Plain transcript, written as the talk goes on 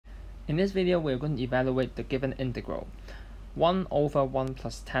In this video, we're going to evaluate the given integral 1 over 1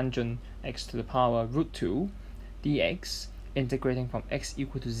 plus tangent x to the power root 2 dx, integrating from x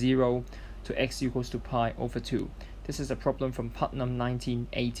equal to 0 to x equals to pi over 2. This is a problem from Putnam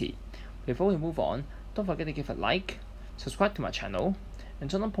 1980. Before we move on, don't forget to give a like, subscribe to my channel,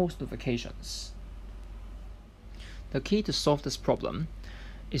 and turn on post notifications. The key to solve this problem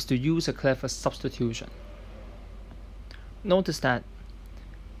is to use a clever substitution. Notice that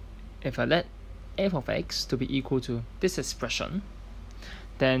if I let f of x to be equal to this expression,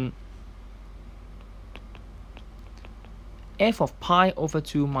 then f of pi over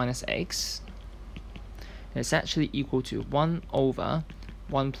 2 minus x is actually equal to 1 over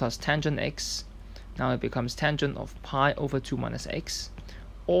 1 plus tangent x. Now it becomes tangent of pi over 2 minus x,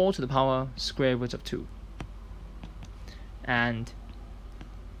 all to the power square root of 2. And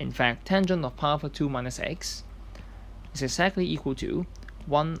in fact, tangent of pi over 2 minus x is exactly equal to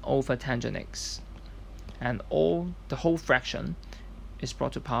 1 over tangent x, and the whole fraction is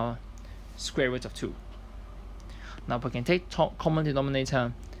brought to power square root of 2. Now we can take common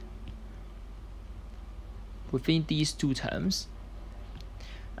denominator within these two terms.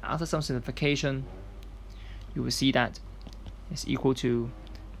 After some simplification, you will see that it's equal to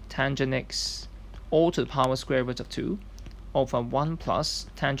tangent x all to the power square root of 2 over 1 plus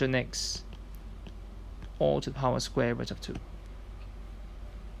tangent x all to the power square root of 2.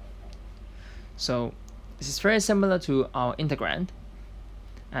 So this is very similar to our integrand,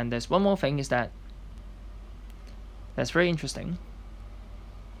 and there's one more thing is that's very interesting,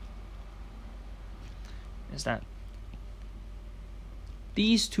 is that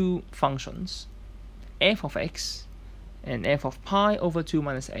these two functions, f of x and f of pi over 2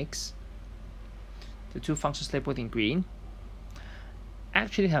 minus x, the two functions labeled in green,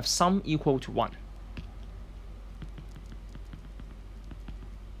 actually have sum equal to 1.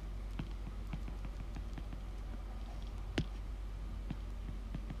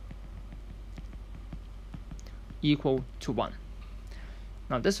 Equal to 1.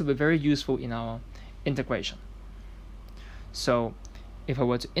 Now this will be very useful in our integration. So if I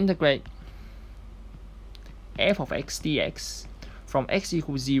were to integrate f of x dx from x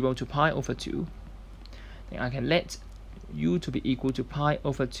equals 0 to pi over 2, then I can let u to be equal to pi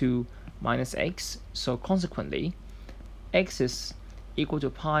over 2 minus x. So consequently, x is equal to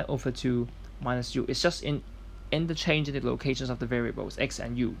pi over 2 minus u. It's just interchanging the locations of the variables x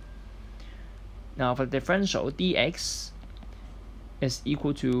and u. Now for the differential, dx is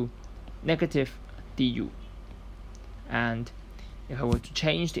equal to negative du. And if I were to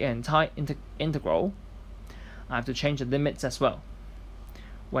change the entire integral, I have to change the limits as well.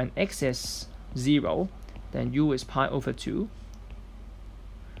 When x is 0, then u is pi over 2.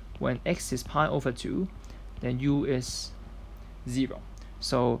 When x is pi over 2, then u is 0.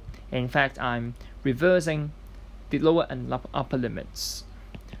 So in fact, I'm reversing the lower and upper limits.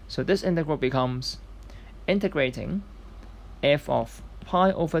 So this integral becomes integrating f of pi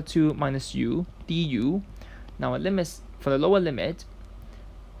over 2 minus u du. Now a limit for the lower limit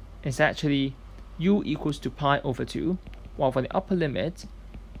is actually u equals to pi over 2, while for the upper limit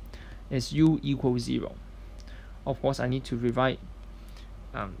is u equals 0. Of course, I need to rewrite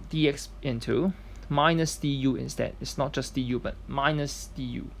dx into minus du instead. It's not just du, but minus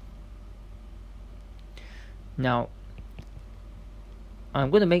du. Now I'm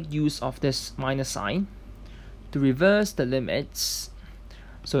going to make use of this minus sign to reverse the limits,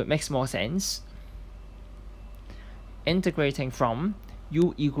 so it makes more sense. Integrating from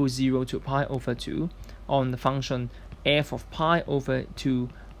u equals 0 to pi over 2 on the function f of pi over 2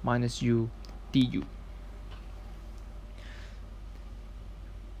 minus u du.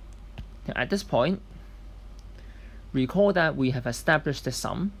 Now at this point, recall that we have established the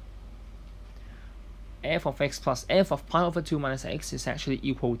sum f of x plus f of pi over 2 minus x is actually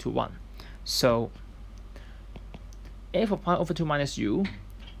equal to 1. So f of pi over 2 minus u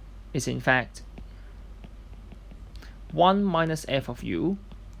is in fact 1 minus f of u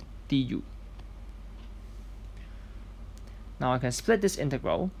du. Now I can split this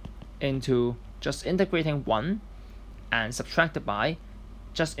integral into just integrating 1 and subtracted by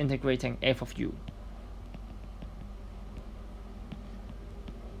just integrating f of u.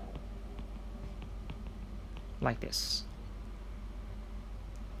 Like this.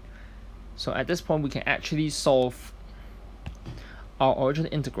 So at this point, we can actually solve our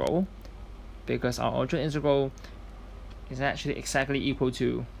original integral, because our original integral is actually exactly equal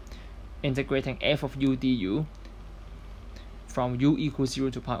to integrating f of u du from u equals 0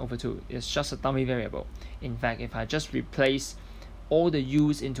 to pi over 2. It's just a dummy variable. In fact, if I just replace all the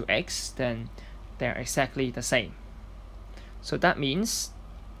u's into x, then they're exactly the same. So that means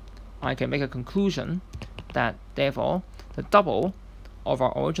I can make a conclusion that therefore the double of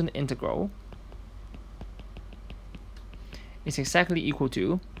our original integral is exactly equal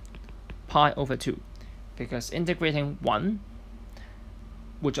to pi over 2, because integrating 1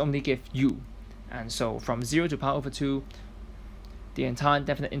 would only give u, and so from 0 to pi over 2, the entire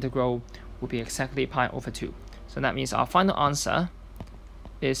definite integral will be exactly pi over 2. So that means our final answer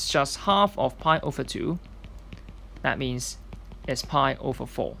is just half of pi over 2. That means it's pi over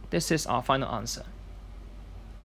 4. This is our final answer.